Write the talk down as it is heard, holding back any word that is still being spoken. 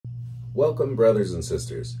Welcome, brothers and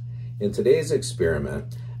sisters. In today's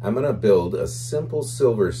experiment, I'm going to build a simple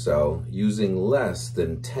silver cell using less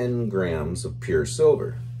than 10 grams of pure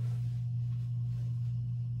silver.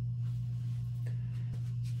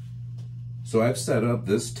 So I've set up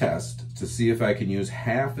this test to see if I can use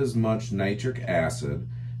half as much nitric acid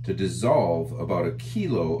to dissolve about a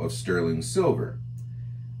kilo of sterling silver.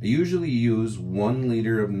 I usually use 1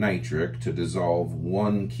 liter of nitric to dissolve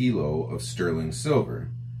 1 kilo of sterling silver.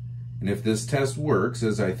 And if this test works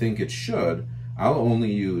as I think it should, I'll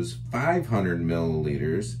only use 500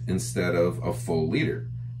 milliliters instead of a full liter,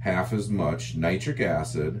 half as much nitric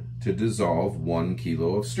acid to dissolve 1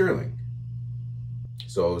 kilo of sterling.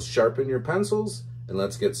 So sharpen your pencils and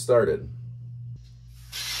let's get started.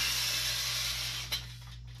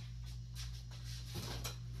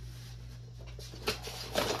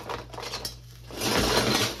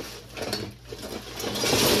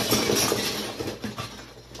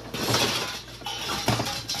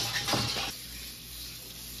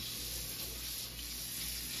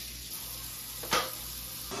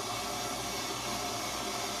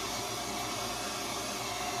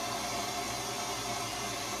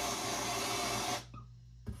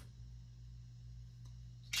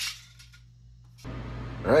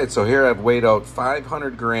 All right, so here I've weighed out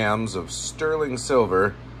 500 grams of sterling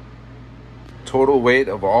silver. Total weight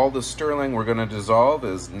of all the sterling we're going to dissolve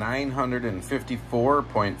is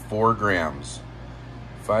 954.4 grams.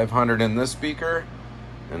 500 in this beaker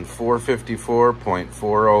and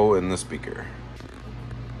 454.40 in this beaker.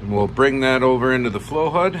 And we'll bring that over into the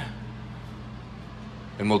flow hood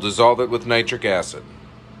and we'll dissolve it with nitric acid.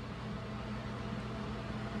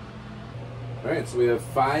 All right, so we have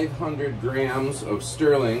 500 grams of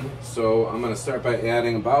sterling, so I'm going to start by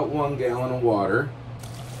adding about 1 gallon of water.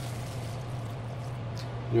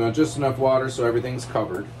 You want just enough water so everything's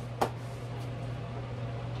covered.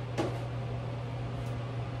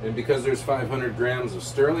 And because there's 500 grams of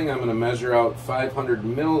sterling, I'm going to measure out 500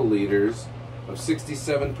 milliliters of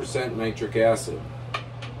 67% nitric acid.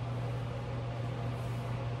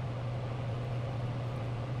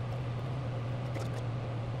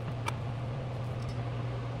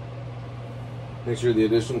 Make sure the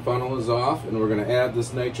addition funnel is off, and we're going to add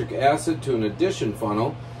this nitric acid to an addition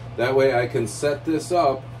funnel. That way I can set this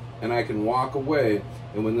up and I can walk away,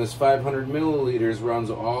 and when this 500 milliliters runs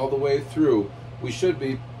all the way through, we should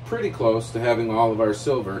be pretty close to having all of our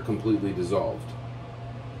silver completely dissolved.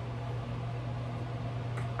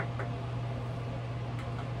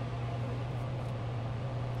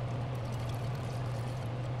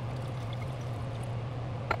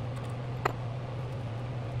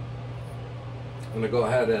 I'm going to go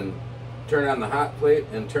ahead and turn on the hot plate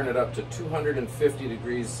and turn it up to 250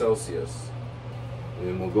 degrees Celsius.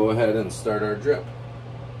 And we'll go ahead and start our drip.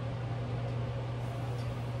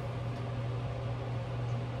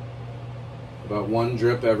 About 1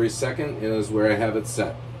 drip every second is where I have it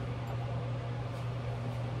set.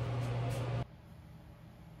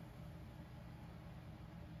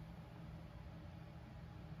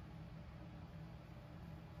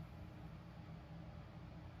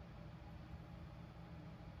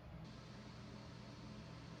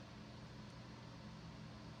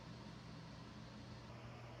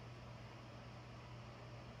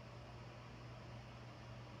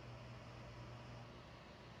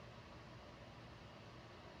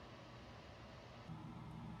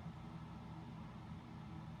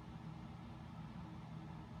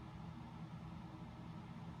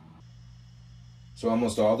 So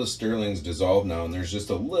almost all the sterling's dissolved now, and there's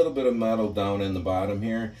just a little bit of metal down in the bottom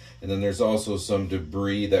here, and then there's also some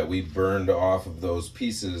debris that we burned off of those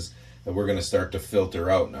pieces that we're going to start to filter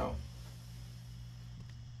out now.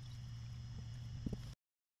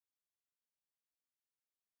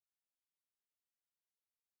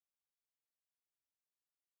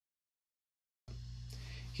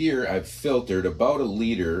 Here I've filtered about 1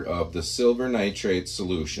 liter of the silver nitrate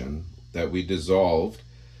solution that we dissolved.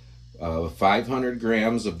 500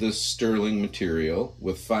 grams of this sterling material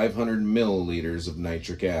with 500 milliliters of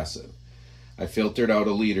nitric acid. I filtered out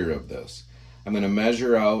 1 liter of this. I'm going to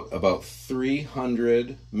measure out about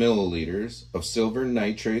 300 milliliters of silver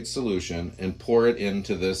nitrate solution and pour it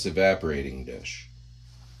into this evaporating dish.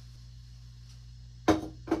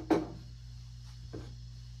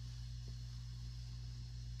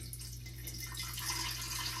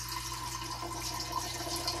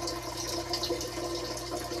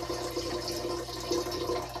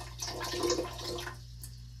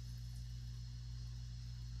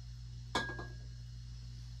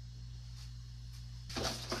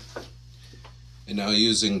 And now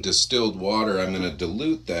using distilled water, I'm going to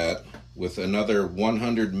dilute that with another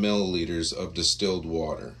 100 milliliters of distilled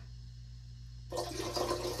water.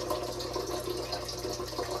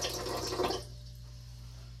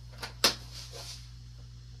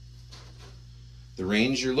 The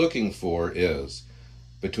range you're looking for is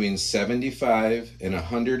between 75 and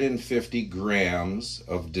 150 grams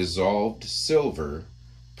of dissolved silver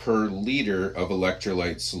per liter of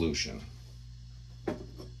electrolyte solution.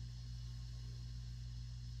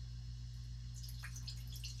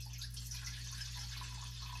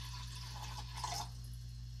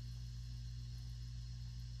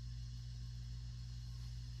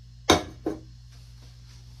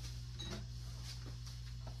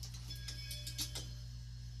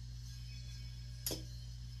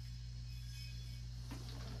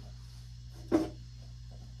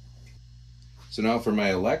 So now for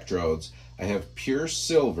my electrodes, I have pure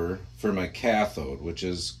silver for my cathode, which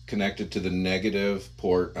is connected to the negative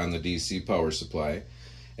port on the DC power supply.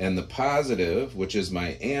 And the positive, which is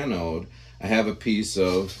my anode, I have a piece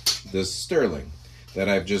of this sterling that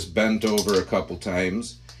I've just bent over a couple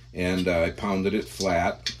times, and I pounded it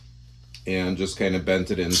flat and just kind of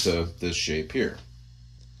bent it into this shape here.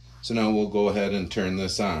 So now we'll go ahead and turn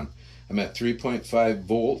this on. I'm at 3.5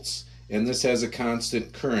 volts. And this has a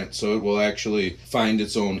constant current, so it will actually find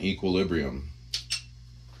its own equilibrium.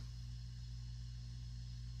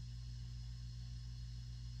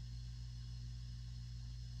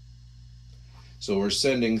 So we're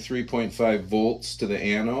sending 3.5 volts to the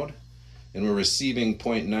anode, and we're receiving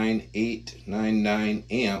 0.9899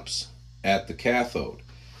 amps at the cathode.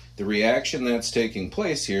 The reaction that's taking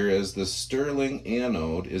place here is the sterling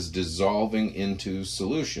anode is dissolving into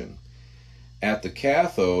solution. At the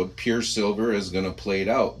cathode, pure silver is going to plate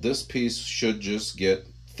out. This piece should just get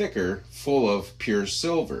thicker, full of pure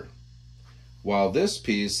silver. While this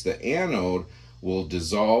piece, the anode, will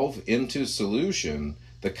dissolve into solution,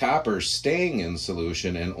 the copper staying in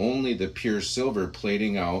solution, and only the pure silver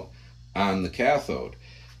plating out on the cathode.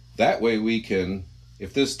 That way we can,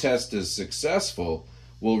 if this test is successful,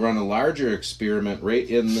 we'll run a larger experiment right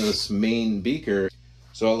in this main beaker.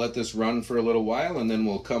 So I'll let this run for a little while, and then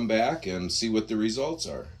we'll come back and see what the results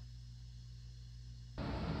are.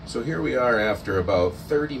 So here we are after about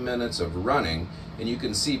 30 minutes of running, and you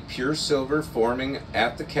can see pure silver forming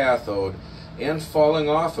at the cathode and falling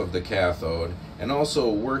off of the cathode, and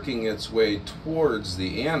also working its way towards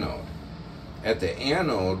the anode. At the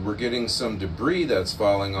anode, we're getting some debris that's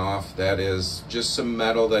falling off that is just some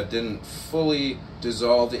metal that didn't fully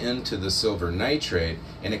dissolve into the silver nitrate,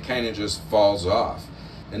 and it kind of just falls off.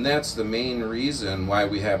 And that's the main reason why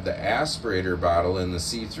we have the aspirator bottle in the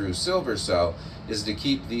see-through silver cell, is to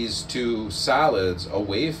keep these two solids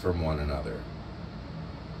away from one another.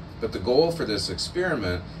 But the goal for this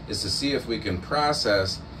experiment is to see if we can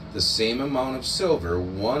process the same amount of silver,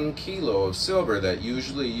 1 kilo of silver that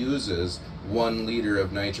usually uses 1 liter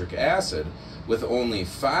of nitric acid, with only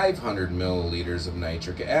 500 milliliters of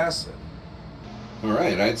nitric acid.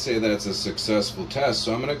 Alright, I'd say that's a successful test,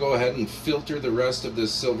 so I'm going to go ahead and filter the rest of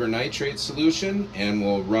this silver nitrate solution, and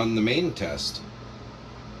we'll run the main test.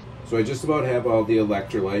 So I just about have all the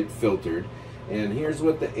electrolyte filtered, and here's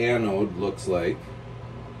what the anode looks like.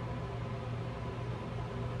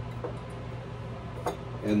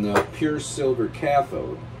 And the pure silver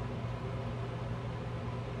cathode.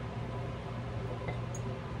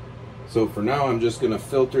 So for now I'm just going to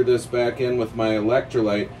filter this back in with my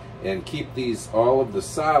electrolyte and keep all of the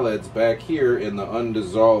solids back here in the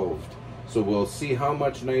undissolved. So we'll see how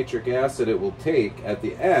much nitric acid it will take at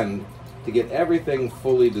the end to get everything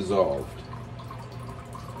fully dissolved.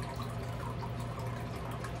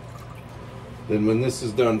 Then when this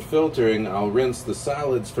is done filtering, I'll rinse the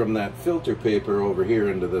solids from that filter paper over here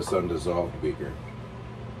into this undissolved beaker.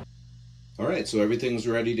 Alright, so everything's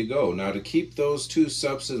ready to go. Now to keep those two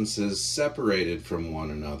substances separated from one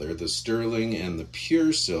another, the sterling and the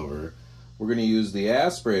pure silver, we're going to use the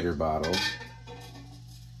aspirator bottle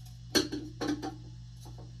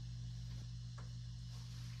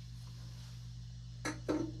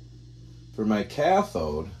for my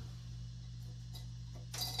cathode.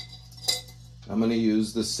 I'm going to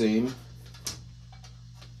use the same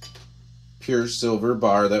pure silver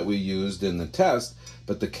bar that we used in the test,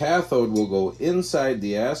 but the cathode will go inside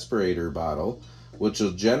the aspirator bottle, which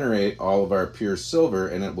will generate all of our pure silver,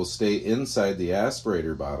 and it will stay inside the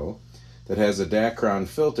aspirator bottle that has a Dacron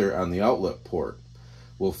filter on the outlet port.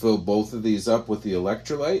 We'll fill both of these up with the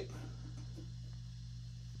electrolyte,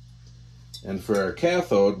 and for our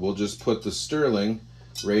cathode, we'll just put the sterling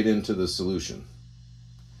right into the solution.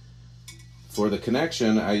 For the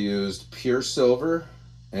connection, I used pure silver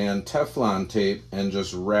and Teflon tape and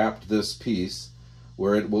just wrapped this piece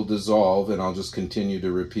where it will dissolve, and I'll just continue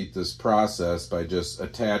to repeat this process by just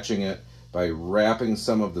attaching it by wrapping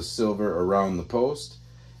some of the silver around the post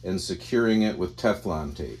and securing it with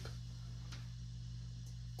Teflon tape.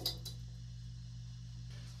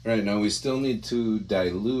 All right, now we still need to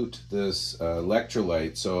dilute this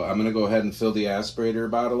electrolyte, so I'm going to go ahead and fill the aspirator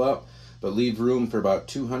bottle up, but leave room for about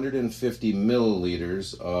 250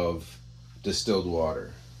 milliliters of distilled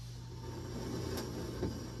water.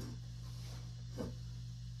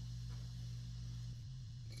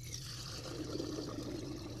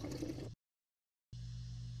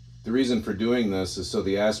 The reason for doing this is so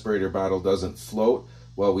the aspirator bottle doesn't float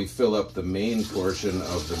while we fill up the main portion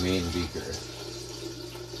of the main beaker.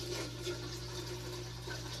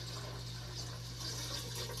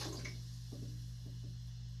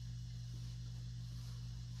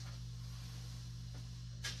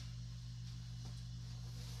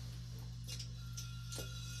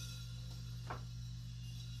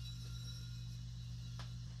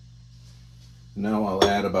 Now I'll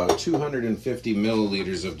add about 250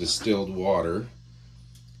 milliliters of distilled water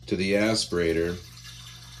to the aspirator.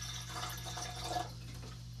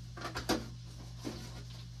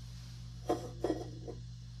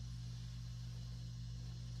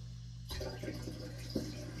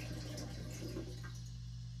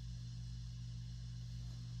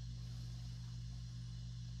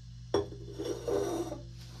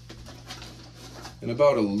 And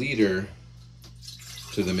about a liter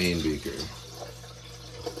to the main beaker.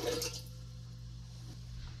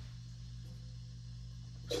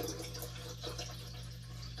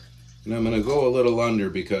 And I'm going to go a little under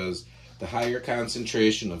because the higher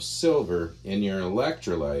concentration of silver in your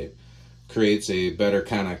electrolyte creates a better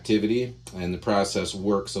connectivity and the process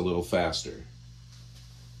works a little faster.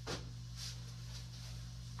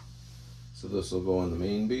 So this will go in the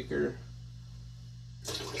main beaker.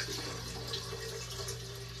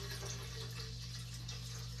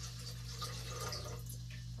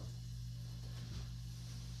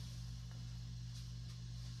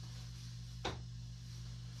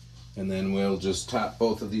 And then we'll just top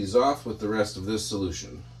both of these off with the rest of this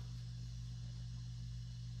solution.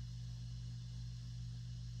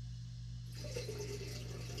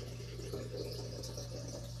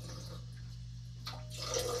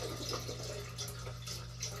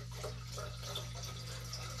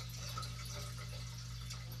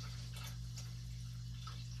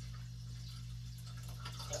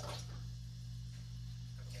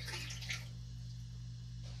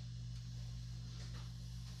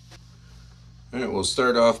 All right, we'll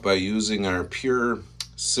start off by using our pure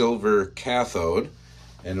silver cathode,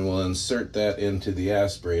 and we'll insert that into the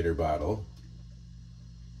aspirator bottle.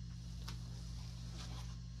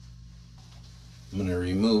 I'm going to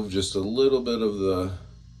remove just a little bit of the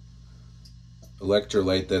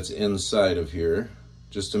electrolyte that's inside of here,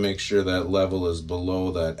 just to make sure that level is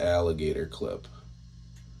below that alligator clip,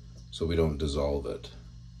 so we don't dissolve it.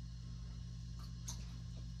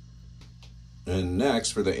 And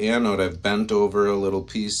next, for the anode, I've bent over a little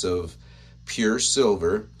piece of pure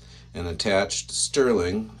silver and attached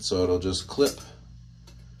sterling, so it'll just clip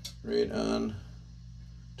right on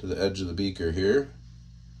to the edge of the beaker here.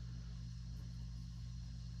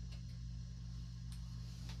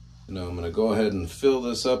 Now I'm going to go ahead and fill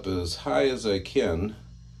this up as high as I can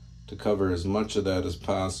to cover as much of that as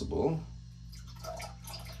possible.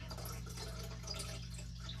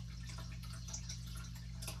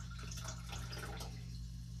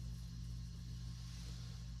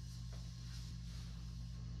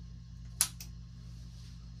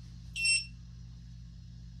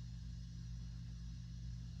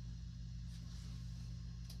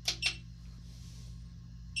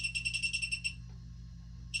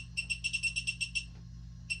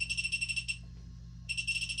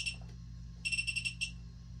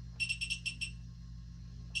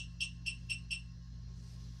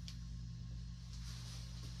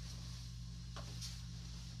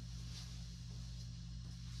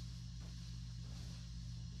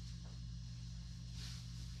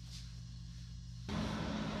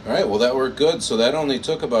 All right, well that worked good. So that only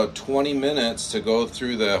took about 20 minutes to go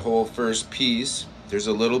through the whole first piece. There's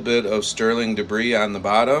a little bit of sterling debris on the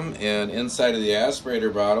bottom, and inside of the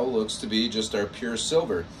aspirator bottle looks to be just our pure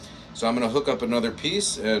silver. So I'm going to hook up another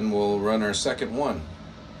piece and we'll run our second one.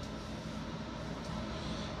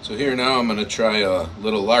 So here now I'm going to try a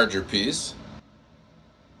little larger piece.